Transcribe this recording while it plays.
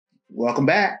welcome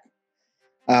back.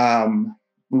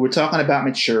 We were talking about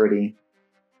maturity,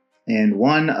 and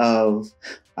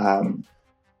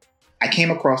I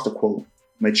came across the quote,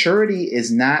 maturity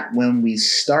is not when we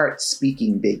start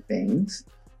speaking big things.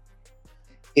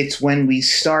 It's when we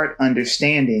start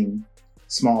understanding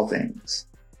small things.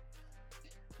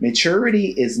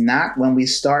 Maturity is not when we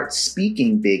start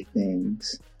speaking big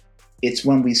things. It's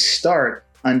when we start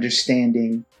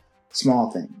understanding small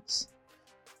things.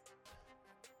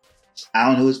 I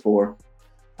don't know who it's for.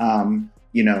 I don't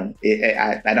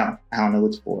know what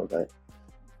it's for, but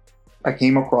I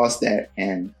came across that,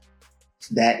 and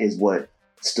that is what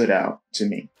stood out to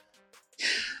me.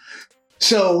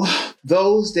 So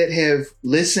those that have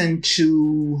listened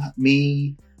to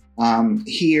me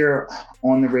here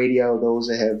on the radio, those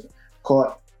that have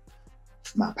caught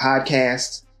my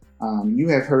podcast, you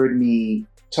have heard me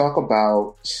talk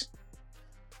about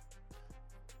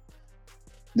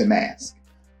the mask.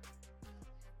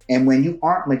 And when you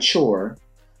aren't mature,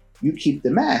 you keep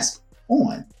the mask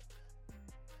on.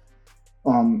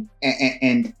 And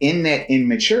in that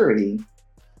immaturity,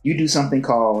 you do something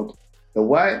called the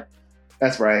what?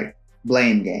 That's right,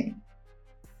 blame game.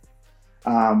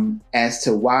 As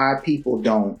to why people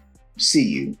don't see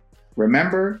you.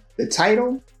 Remember the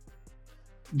title?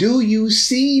 Do you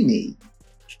see me?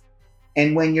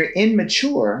 And when you're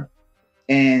immature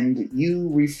and you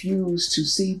refuse to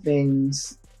see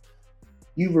things,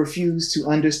 you refuse to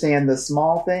understand the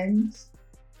small things,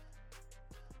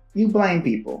 you blame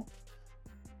people.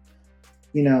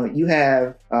 You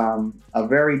have a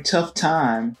very tough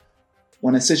time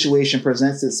when a situation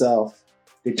presents itself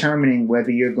determining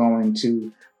whether you're going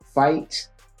to fight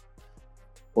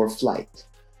or flight.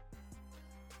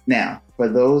 Now, for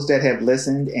those that have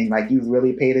listened and you've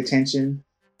really paid attention,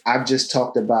 I've just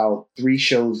talked about 3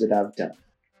 shows that I've done.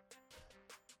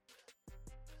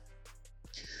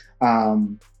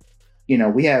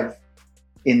 We have,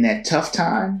 in that tough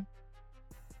time,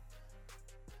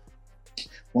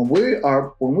 when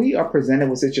we are presented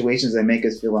with situations that make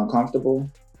us feel uncomfortable,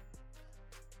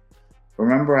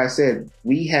 remember I said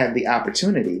we have the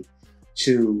opportunity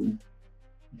to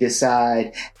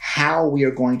decide how we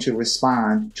are going to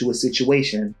respond to a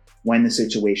situation when the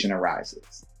situation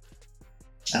arises.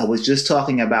 I was just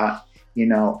talking about,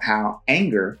 how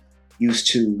anger used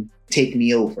to take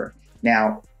me over.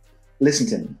 Now, listen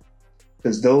to me,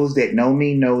 because those that know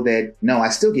me know that, I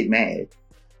still get mad,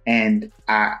 and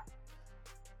I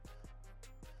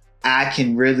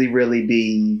can really, really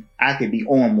be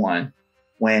on one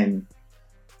when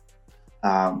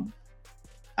I'm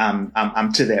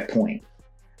to that point.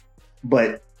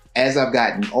 But as I've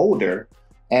gotten older,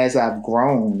 as I've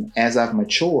grown, as I've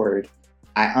matured,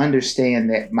 I understand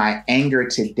that my anger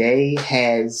today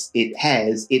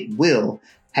it will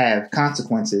have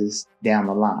consequences down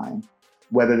the line,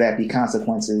 whether that be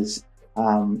consequences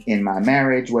in my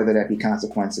marriage, whether that be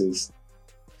consequences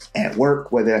at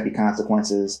work, whether that be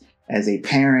consequences as a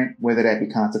parent, whether that be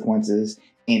consequences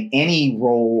in any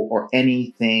role or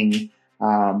anything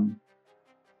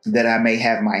that I may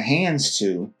have my hands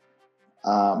to.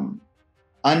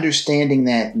 Understanding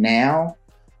that now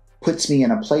puts me in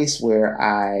a place where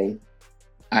I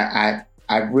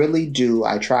really do.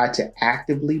 I try to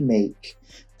actively make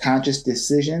conscious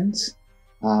decisions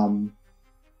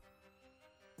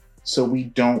so we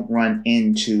don't run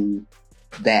into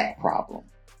that problem.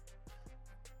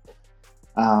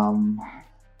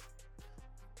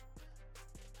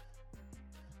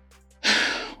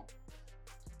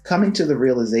 Coming to the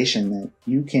realization that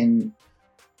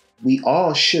we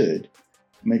all should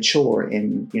mature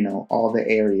in, all the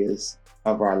areas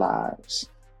of our lives.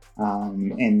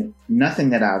 And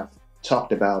nothing that I've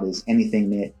talked about is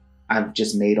anything that I've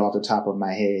just made off the top of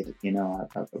my head.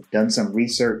 I've done some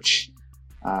research.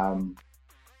 I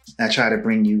try to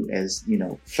bring you as,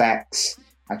 facts.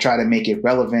 I try to make it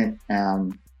relevant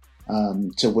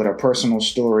to what a personal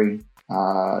story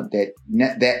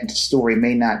that story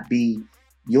may not be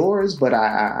yours, but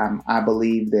I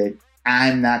believe that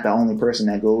I'm not the only person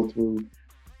that goes through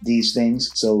these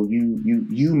things. So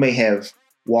you may have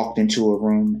walked into a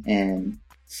room and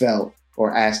felt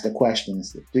or asked the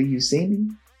questions, do you see me?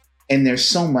 And there's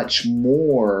so much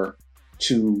more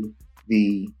to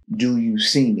the do you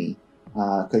see me?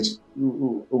 Because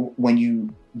when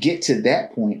you get to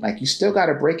that point, you still got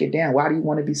to break it down. Why do you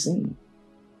want to be seen?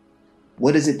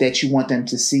 What is it that you want them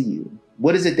to see you?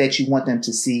 What is it that you want them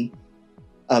to see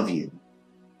of you?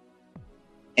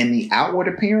 And the outward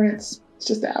appearance, it's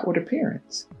just the outward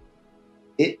appearance.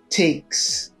 It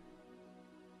takes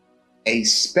a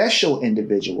special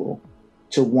individual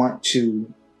to want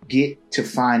to get to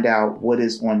find out what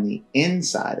is on the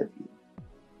inside of you.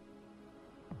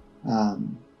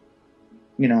 Um,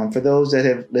 and for those that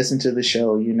have listened to the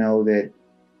show, you know that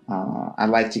I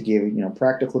like to give,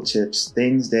 practical tips,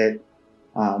 things that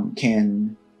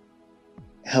can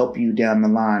help you down the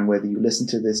line, whether you listen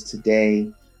to this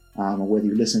today or whether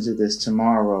you listen to this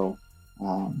tomorrow.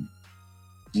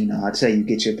 I tell you,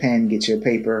 get your pen, get your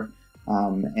paper,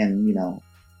 and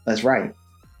let's write.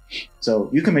 So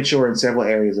you can mature in several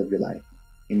areas of your life: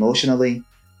 emotionally,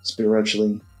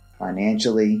 spiritually,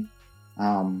 financially,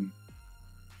 and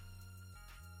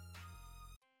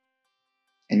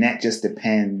that just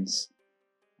depends.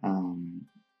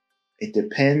 It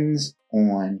depends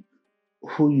on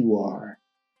who you are,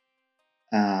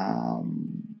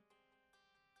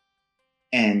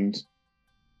 and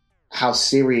how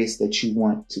serious that you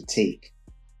want to take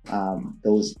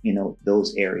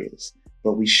those areas.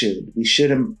 But we should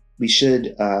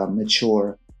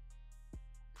mature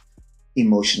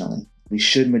emotionally. We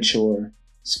should mature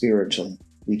spiritually.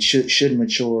 We should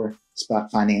mature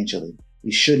financially.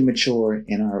 We should mature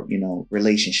in our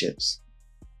relationships.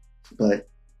 But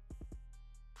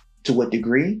to what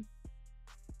degree?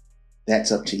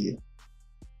 That's up to you.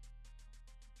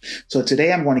 So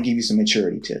today I'm going to give you some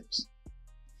maturity tips.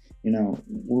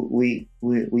 We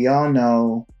all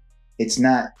know it's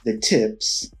not the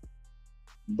tips,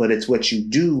 but it's what you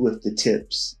do with the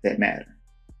tips that matter.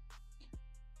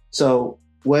 So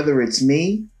whether it's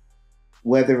me,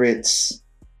 whether it's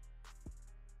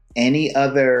any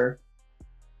other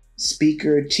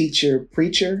speaker, teacher,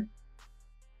 preacher,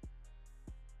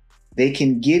 they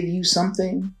can give you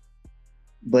something,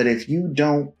 but if you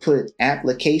don't put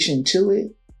application to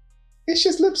it, it's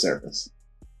just lip service.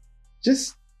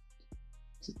 Just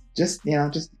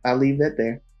I'll leave that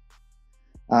there.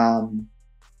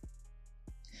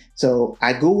 So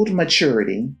I Googled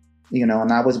maturity, and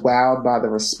I was wowed by the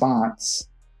response.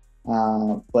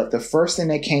 But the first thing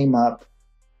that came up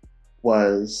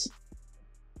was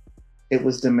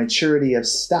the maturity of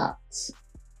stocks,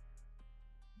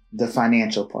 the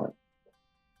financial part.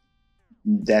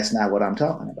 That's not what I'm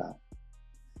talking about.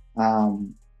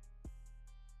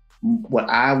 What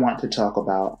I want to talk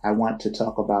about,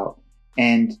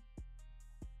 and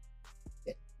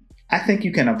I think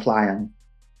you can apply them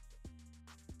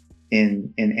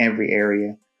in every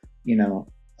area,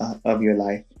 of your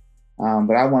life.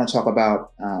 But I want to talk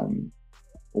about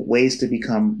ways to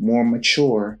become more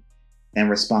mature and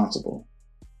responsible.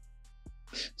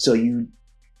 So you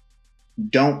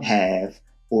don't have,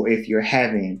 or if you're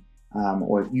having,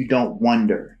 or you don't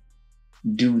wonder,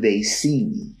 do they see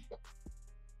me?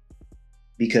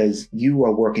 Because you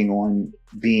are working on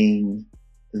being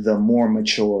the more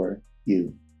mature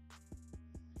you.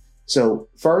 So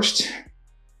first,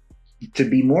 to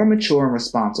be more mature and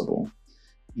responsible,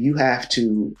 you have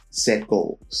to set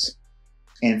goals.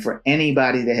 And for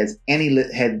anybody that has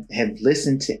have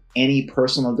listened to any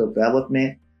personal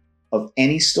development of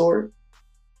any sort,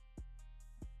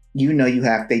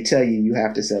 they tell you you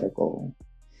have to set a goal.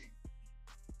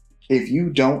 If you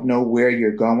don't know where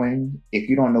you're going, if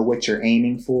you don't know what you're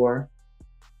aiming for,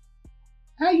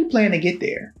 how you plan to get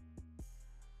there?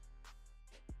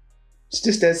 It's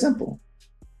just that simple.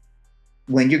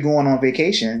 When you're going on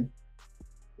vacation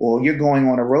or you're going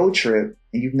on a road trip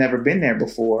and you've never been there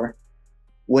before,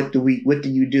 what do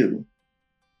you do?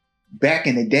 Back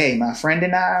in the day, my friend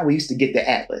and I, we used to get the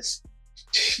atlas.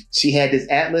 She had this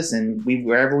atlas, and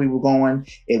wherever we were going,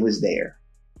 it was there.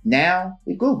 Now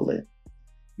we Google it.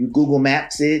 You Google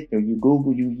Maps it, or you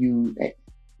Google you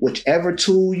whichever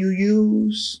tool you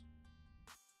use.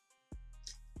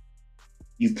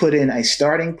 You put in a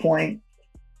starting point.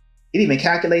 It even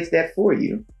calculates that for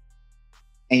you,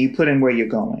 and you put in where you're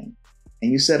going,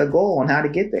 and you set a goal on how to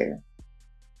get there.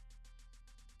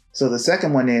 So the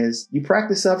second one is you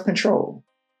practice self-control.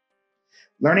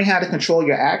 Learning how to control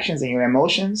your actions and your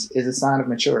emotions is a sign of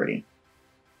maturity.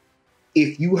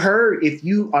 If you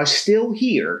are still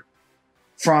here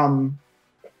from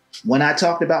when I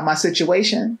talked about my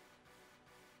situation,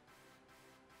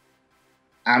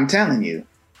 I'm telling you,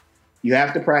 you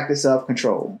have to practice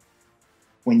self-control.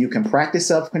 When you can practice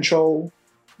self-control,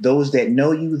 those that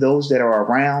know you, those that are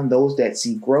around, those that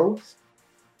see growth,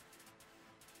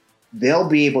 they'll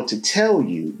be able to tell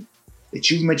you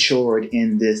that you've matured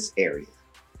in this area.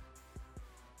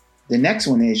 The next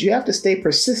one is you have to stay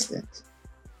persistent.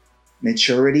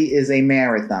 Maturity is a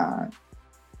marathon,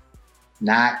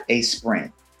 not a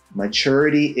sprint.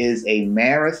 Maturity is a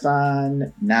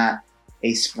marathon, not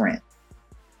a sprint.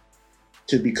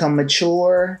 To become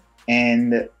mature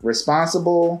and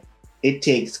responsible, it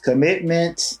takes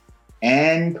commitment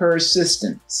and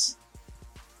persistence.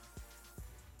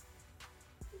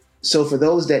 So for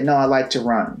those that know I like to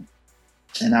run,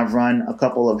 and I've run a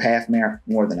couple of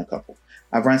more than a couple.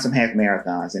 I've run some half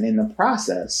marathons, and in the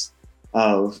process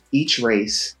of each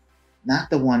race, not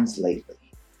the ones lately,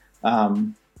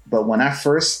 but when I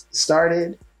first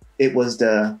started, it was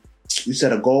you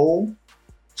set a goal,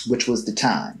 which was the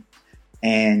time.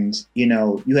 And,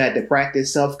 you had to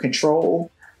practice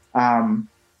self-control.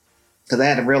 Cause I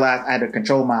had to realize I had to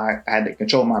control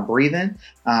my breathing.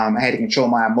 I had to control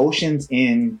my emotions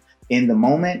in the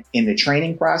moment, in the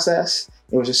training process.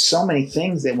 There was just so many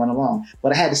things that went along,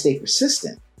 but I had to stay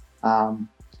persistent. And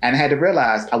I had to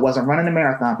realize I wasn't running a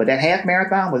marathon, but that half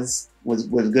marathon was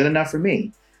good enough for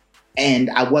me. And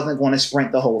I wasn't going to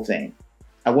sprint the whole thing.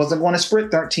 I wasn't going to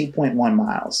sprint 13.1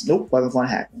 miles. Nope, wasn't going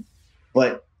to happen.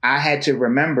 But I had to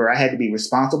remember I had to be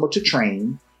responsible to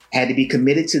train, had to be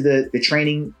committed to the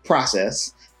training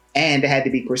process, and I had to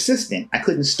be persistent. I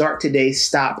couldn't start today,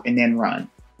 stop, and then run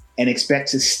and expect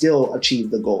to still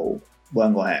achieve the goal.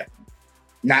 Wasn't going to happen.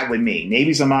 Not with me.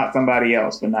 Maybe somebody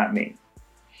else, but not me.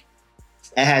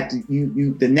 I had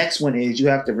to, the next one is you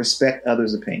have to respect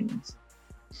others' opinions.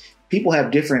 People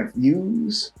have different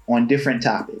views on different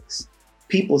topics.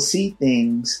 People see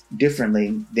things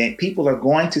differently people are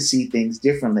going to see things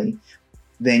differently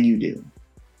than you do.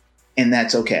 And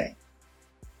that's okay.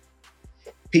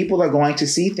 People are going to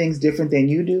see things different than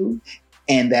you do,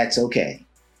 and that's okay.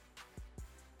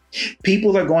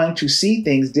 People are going to see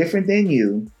things different than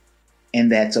you,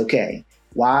 and that's okay.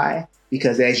 Why?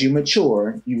 Because as you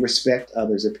mature, you respect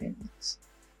others' opinions.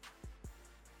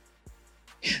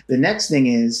 The next thing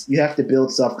is you have to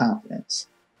build self-confidence.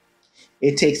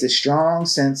 It takes a strong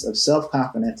sense of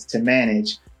self-confidence to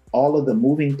manage all of the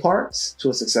moving parts to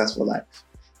a successful life.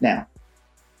 Now,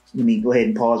 let me go ahead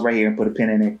and pause right here and put a pin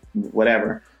in it,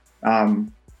 whatever. A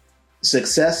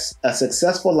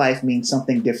successful life means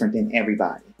something different than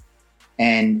everybody.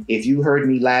 And if you heard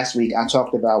me last week, I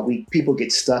talked about people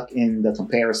get stuck in the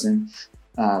comparison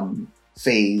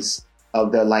phase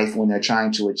of their life when they're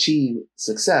trying to achieve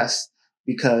success,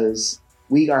 because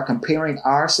we are comparing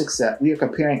our success, we are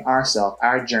comparing ourselves,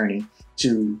 our journey,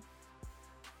 to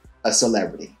a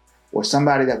celebrity or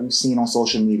somebody that we've seen on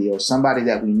social media or somebody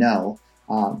that we know.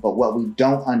 But what we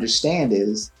don't understand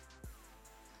is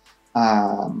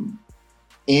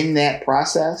in that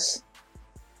process,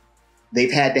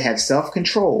 they've had to have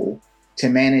self-control to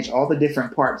manage all the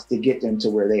different parts to get them to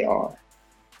where they are.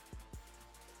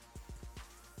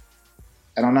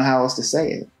 I don't know how else to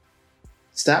say it.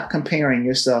 Stop comparing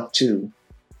yourself to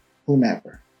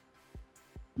whomever.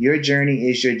 Your journey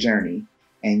is your journey,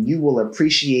 and you will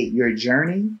appreciate your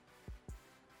journey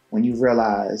when you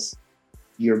realize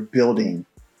you're building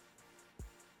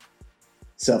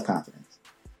self-confidence.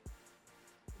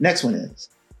 Next one is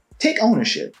take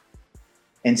ownership.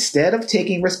 Instead of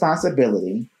taking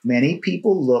responsibility, many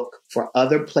people look for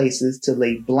other places to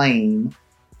lay blame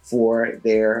for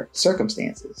their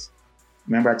circumstances.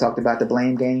 Remember I talked about the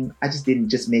blame game? I just didn't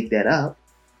just make that up.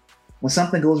 When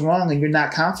something goes wrong and you're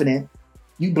not confident,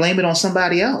 you blame it on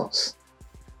somebody else.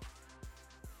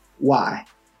 Why?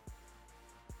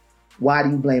 Why do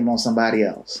you blame on somebody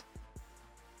else?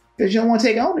 Because you don't want to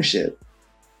take ownership.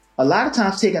 A lot of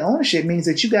times taking ownership means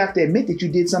that you have to admit that you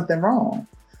did something wrong.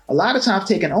 A lot of times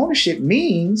taking ownership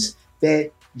means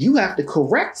that you have to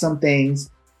correct some things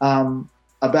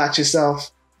about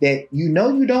yourself that you know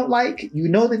you don't like, you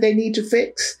know that they need to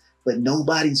fix, but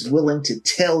nobody's willing to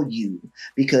tell you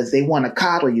because they want to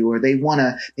coddle you or they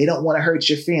don't want to hurt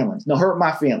your feelings. No, hurt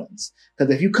my feelings.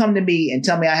 Because if you come to me and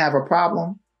tell me I have a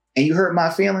problem and you hurt my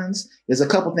feelings, there's a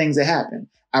couple things that happen.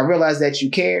 I realize that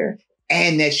you care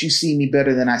and that you see me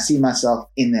better than I see myself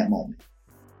in that moment.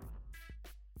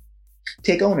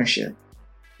 Take ownership.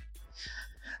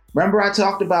 Remember I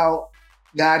talked about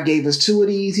God gave us two of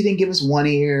these. He didn't give us one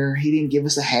ear. He didn't give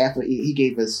us a half an ear. He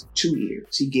gave us 2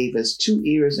 ears. He gave us 2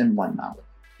 ears and 1 mouth.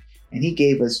 And he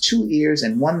gave us 2 ears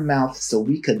and 1 mouth so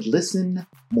we could listen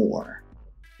more.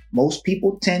 Most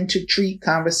people tend to treat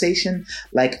conversation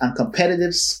like a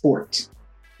competitive sport.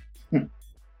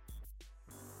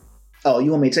 Oh,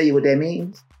 you want me to tell you what that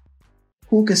means?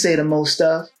 Who can say the most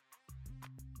stuff?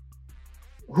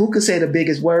 Who can say the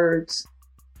biggest words?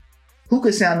 Who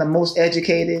can sound the most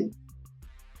educated?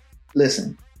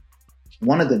 Listen,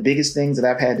 one of the biggest things that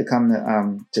I've had to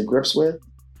come to grips with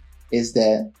is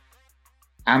that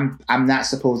I'm not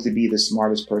supposed to be the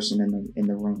smartest person in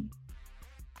the room.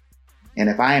 And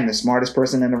if I am the smartest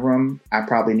person in the room, I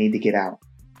probably need to get out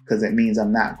because it means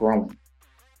I'm not growing.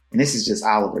 And this is just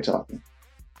Oliver talking.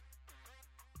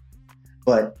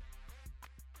 But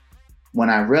when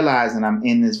I realize that I'm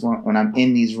in this room, when I'm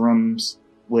in these rooms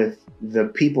with the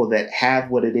people that have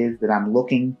what it is that I'm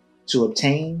looking to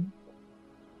obtain,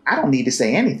 I don't need to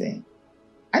say anything.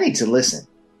 I need to listen.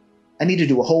 I need to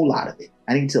do a whole lot of it.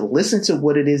 I need to listen to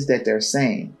what it is that they're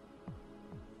saying.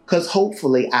 Because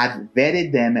hopefully I've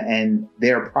vetted them and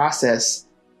their process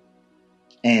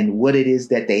and what it is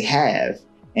that they have.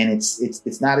 And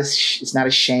it's not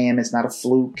a sham. It's not a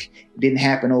fluke. It didn't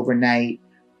happen overnight,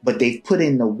 but they've put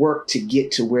in the work to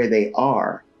get to where they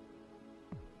are.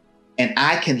 And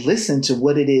I can listen to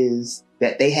what it is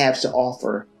that they have to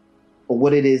offer, or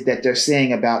what it is that they're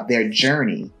saying about their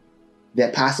journey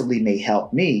that possibly may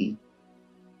help me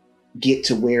get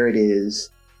to where it is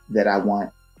that I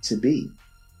want to be.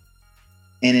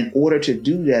 And in order to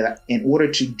do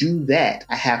that,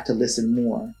 I have to listen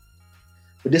more.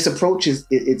 But this approach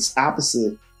it's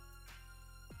opposite.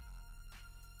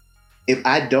 If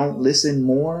I don't listen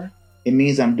more, it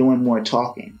means I'm doing more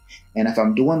talking. And if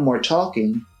I'm doing more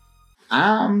talking,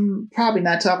 I'm probably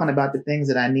not talking about the things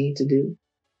that I need to do.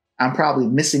 I'm probably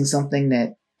missing something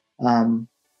that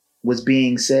was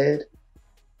being said.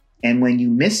 And when you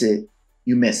miss it,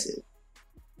 you miss it.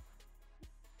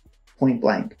 Point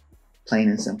blank, plain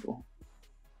and simple.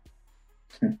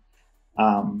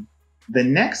 The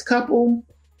next couple,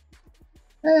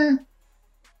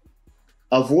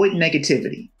 avoid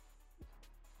negativity.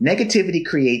 Negativity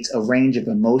creates a range of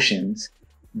emotions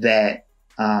that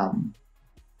they're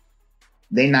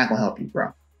not going to help you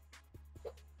grow.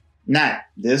 Not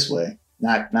this way.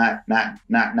 Not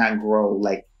grow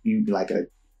like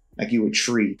you a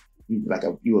tree.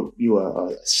 You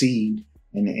a seed,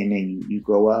 and then you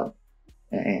grow up,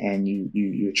 and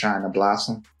you're trying to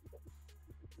blossom.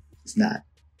 It's not.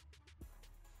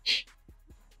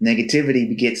 Negativity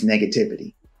begets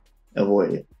negativity.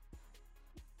 Avoid it.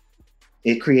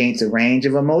 It creates a range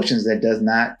of emotions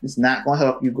it's not going to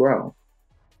help you grow.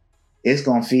 It's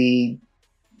going to feed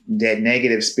that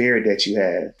negative spirit that you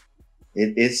have.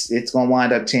 It's going to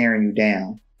wind up tearing you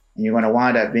down. And you're going to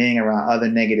wind up being around other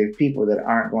negative people that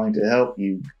aren't going to help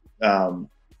you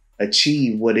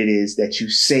achieve what it is that you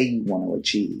say you want to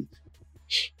achieve.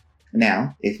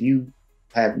 Now, if you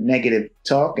have negative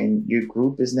talk and your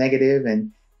group is negative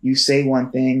and you say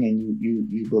one thing and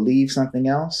you believe something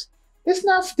else,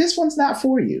 this one's not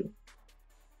for you.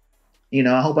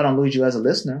 I hope I don't lose you as a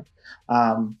listener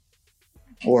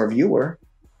or a viewer,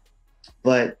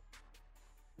 but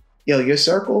your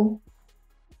circle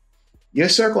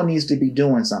needs to be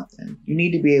doing something. You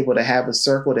need to be able to have a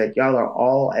circle that y'all are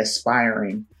all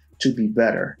aspiring to be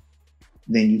better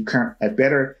than you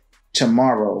better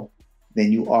tomorrow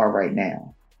than you are right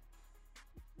now.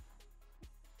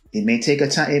 It may take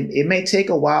it may take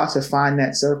a while to find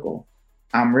that circle.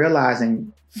 I'm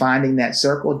realizing finding that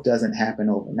circle doesn't happen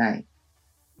overnight.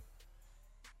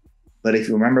 But if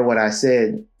you remember what I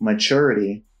said,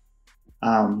 maturity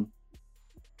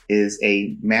is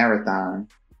a marathon,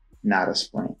 not a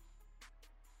sprint.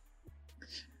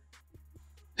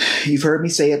 You've heard me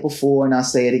say it before, and I'll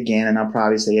say it again, and I'll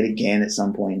probably say it again at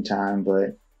some point in time,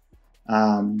 but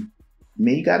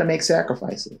you got to make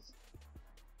sacrifices.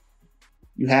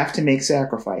 You have to make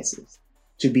sacrifices.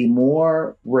 To be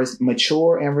more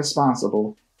mature and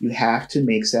responsible, you have to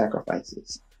make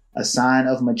sacrifices. A sign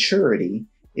of maturity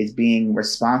is being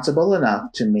responsible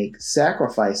enough to make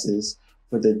sacrifices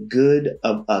for the good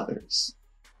of others.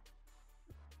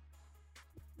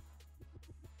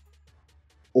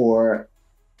 Or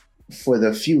for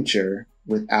the future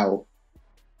without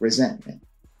resentment.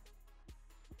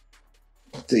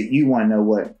 So you want to know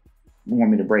what? You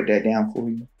want me to break that down for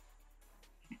you?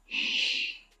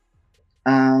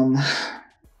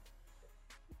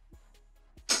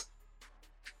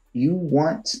 You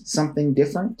want something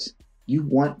different? You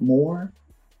want more?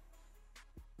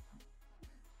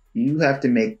 You have to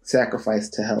make sacrifice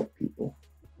to help people.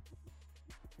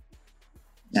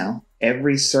 Now,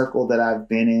 every circle that I've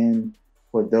been in,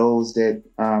 for those that,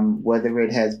 whether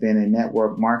it has been in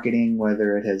network marketing,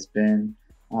 whether it has been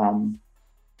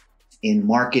in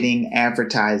marketing,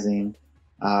 advertising,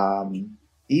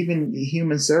 even the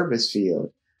human service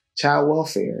field, child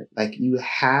welfare, you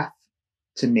have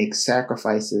to make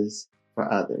sacrifices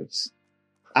for others.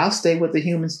 I'll stay with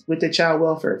the child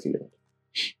welfare field.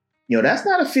 That's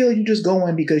not a field you just go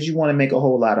in because you want to make a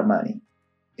whole lot of money.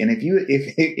 And if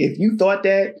you thought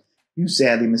that, you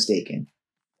sadly mistaken.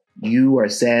 You are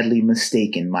sadly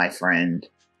mistaken, my friend.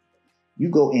 You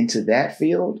go into that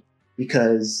field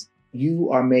because you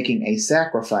are making a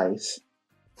sacrifice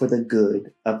for the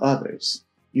good of others.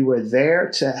 You are there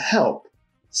to help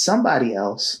somebody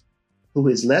else who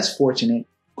is less fortunate,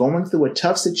 going through a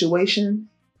tough situation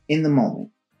in the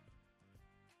moment.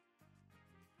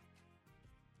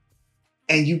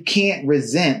 And you can't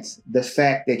resent the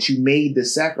fact that you made the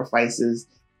sacrifices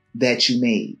that you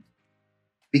made.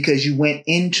 because you went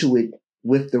into it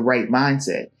with the right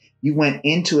mindset. You went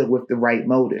into it with the right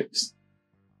motives.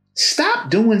 Stop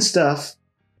doing stuff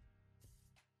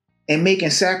and making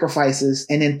sacrifices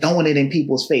and then throwing it in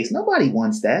people's face. Nobody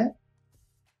wants that.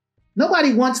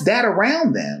 Nobody wants that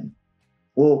around them.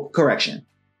 Well, correction.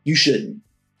 You shouldn't.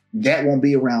 That won't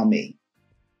be around me.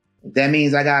 If that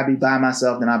means I gotta be by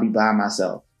myself, then I'll be by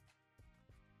myself.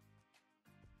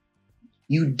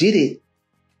 You did it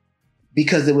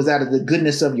because it was out of the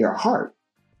goodness of your heart.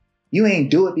 You ain't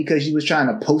do it because you was trying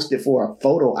to post it for a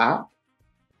photo op,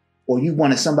 or you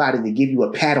wanted somebody to give you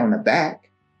a pat on the back,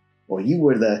 or you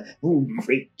were the, ooh,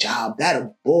 great job, that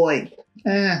a boy.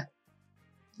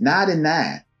 Not in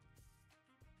that.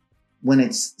 When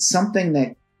it's something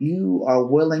that you are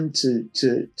willing to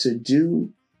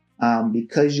do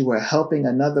because you are helping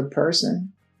another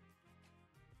person,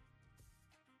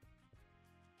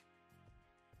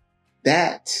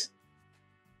 that,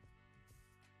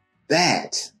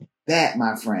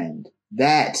 my friend,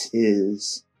 that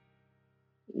is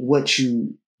what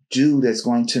you do that's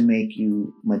going to make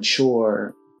you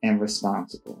mature and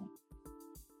responsible.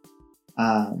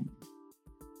 And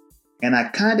I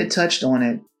kind of touched on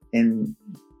it in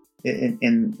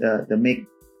the make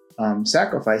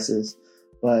sacrifices,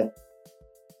 but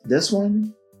this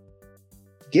one,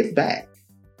 give back.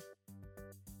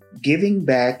 Giving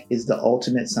back is the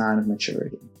ultimate sign of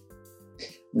maturity.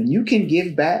 When you can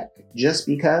give back just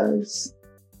because,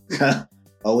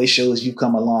 it shows you've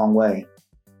come a long way.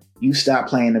 You stop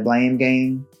playing the blame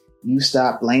game. You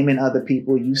stop blaming other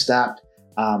people. You stopped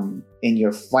in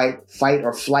your fight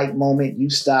or flight moment. You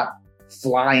stop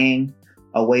flying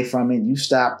away from it. You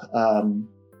stop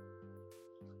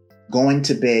going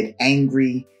to bed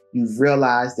angry. You've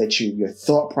realized that your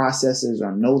thought processes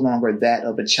are no longer that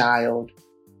of a child.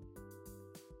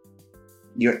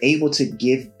 You're able to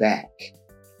give back.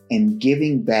 And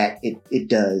giving back,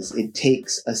 it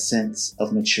takes a sense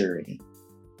of maturity.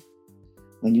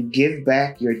 When you give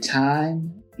back your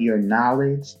time, your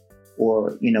knowledge,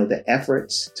 or, the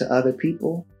efforts to other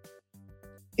people,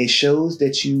 it shows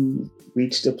that you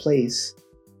reached a place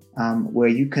where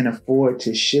you can afford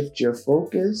to shift your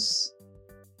focus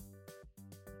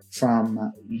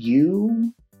from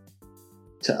you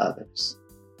to others.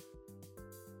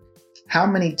 How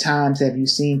many times have you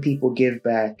seen people give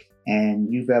back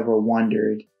and you've ever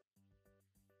wondered,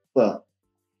 well,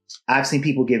 I've seen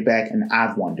people give back and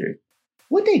I've wondered,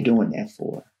 what they doing that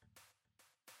for?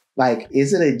 Like,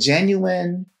 is it a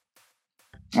genuine,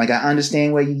 like, I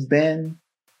understand where you've been.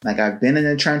 Like, I've been in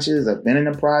the trenches, I've been in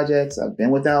the projects, I've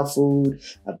been without food,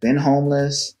 I've been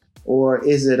homeless. Or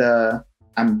is it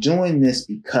I'm doing this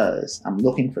because I'm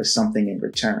looking for something in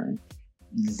return?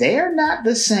 They're not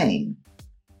the same.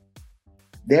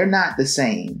 They're not the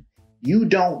same. You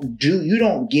don't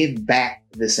give back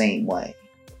the same way.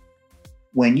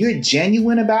 When you're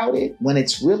genuine about it, when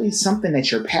it's really something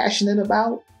that you're passionate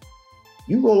about,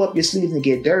 you roll up your sleeves and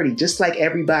get dirty just like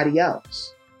everybody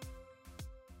else.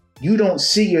 You don't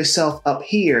see yourself up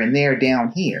here and they're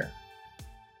down here.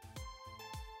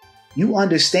 You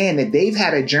understand that they've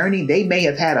had a journey. They may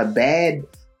have had a bad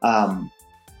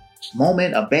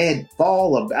moment, a bad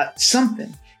fall, about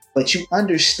something. But you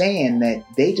understand that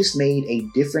they just made a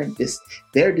different,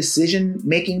 their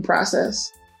decision-making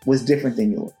process was different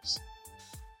than yours.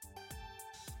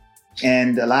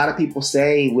 And a lot of people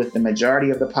say with the majority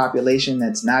of the population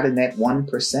that's not in that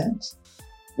 1%,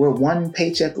 we're one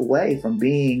paycheck away from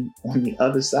being on the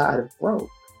other side of broke.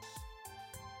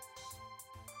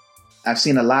 I've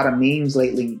seen a lot of memes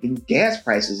lately. Gas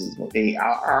prices they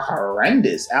are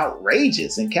horrendous,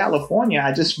 outrageous. In California,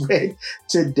 I just read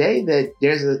today that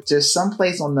there's some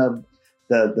place on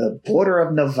the border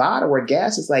of Nevada where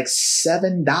gas is like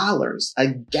 $7 a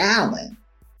gallon.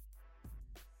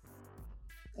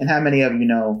 And how many of you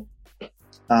know?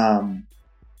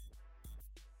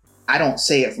 I don't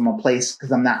say it from a place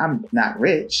because I'm not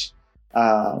rich,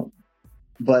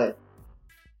 but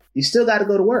you still got to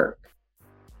go to work.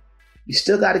 You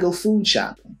still got to go food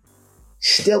shopping.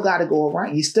 Still got to go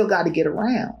around. You still got to get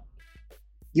around.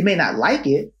 You may not like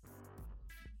it.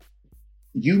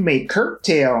 You may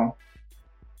curtail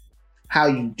how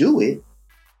you do it,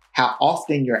 how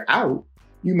often you're out.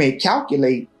 You may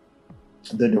calculate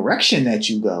the direction that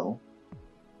you go.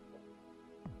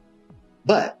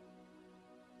 But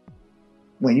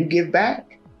when you give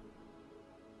back,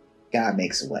 God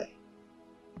makes a way.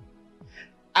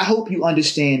 I hope you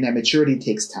understand that maturity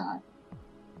takes time.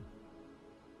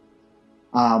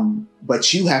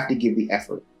 But you have to give the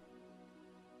effort.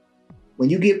 When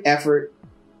you give effort,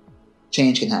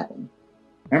 change can happen.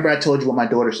 Remember I told you what my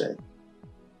daughter said.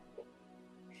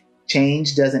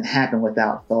 Change doesn't happen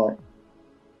without thought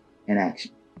and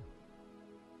action.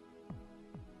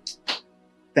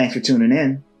 Thanks for tuning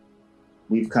in.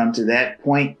 We've come to that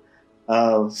point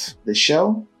of the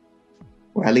show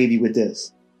where I leave you with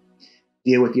this.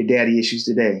 Deal with your daddy issues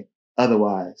today.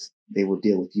 Otherwise, they will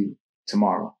deal with you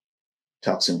tomorrow.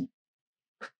 Talk soon.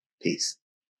 Peace.